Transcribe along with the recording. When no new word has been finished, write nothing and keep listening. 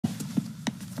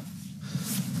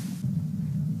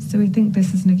So we think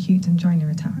this is an acute angina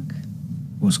attack.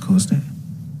 What's caused it?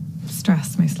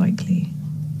 Stress, most likely.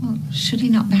 Well, should he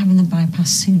not be having the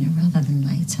bypass sooner rather than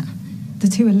later? The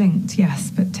two are linked, yes,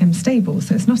 but Tim's stable,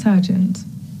 so it's not urgent.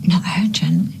 Not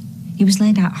urgent? He was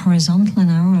laid out horizontal an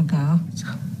hour ago.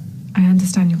 I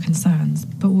understand your concerns,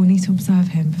 but we'll need to observe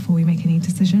him before we make any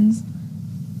decisions.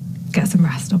 Get some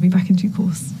rest. I'll be back in due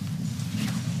course.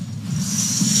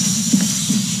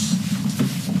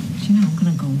 Do you know, I'm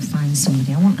going to go and find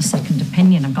somebody. I want a second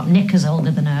opinion. I've got knickers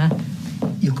older than her.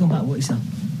 You'll come back, what you say?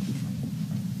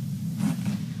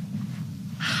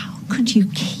 How could you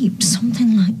keep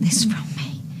something like this from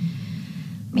me?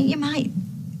 I mean, you might...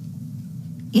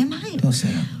 Don't say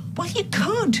that. Well, you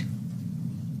could.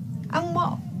 And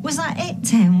what? Was that it,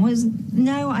 Tim? Was,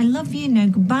 no, I love you, no,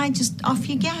 goodbye, just off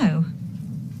you go?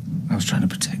 I was trying to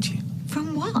protect you.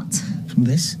 From what? From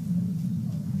this.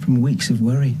 From weeks of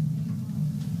worry.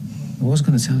 I was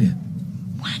going to tell you.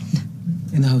 When?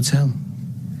 In the hotel.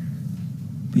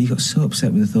 But you got so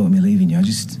upset with the thought of me leaving you, I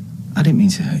didn't mean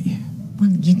to hurt you. Well,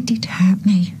 you did hurt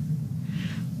me.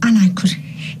 And I could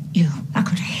hit you. I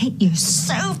could hit you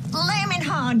so flaming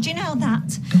hard, do you know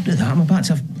that? Don't do that, I'm about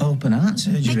to have open heart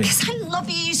surgery. Because I love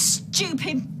you, you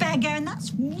stupid beggar, and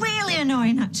that's really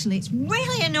annoying, actually. It's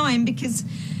really annoying because...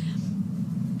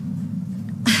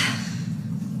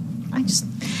 I just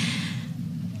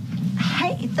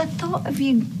hate the thought of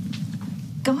you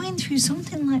going through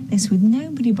something like this with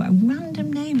nobody but a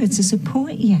random neighbour to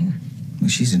support you. Well,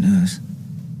 she's a nurse.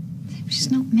 She's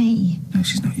not me. No,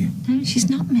 she's not you. No, she's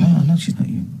not me. No, she's not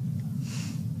you.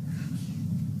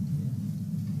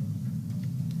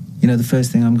 You know the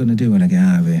first thing I'm going to do when I get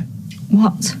out of here?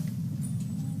 What?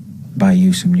 Buy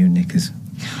you some new knickers.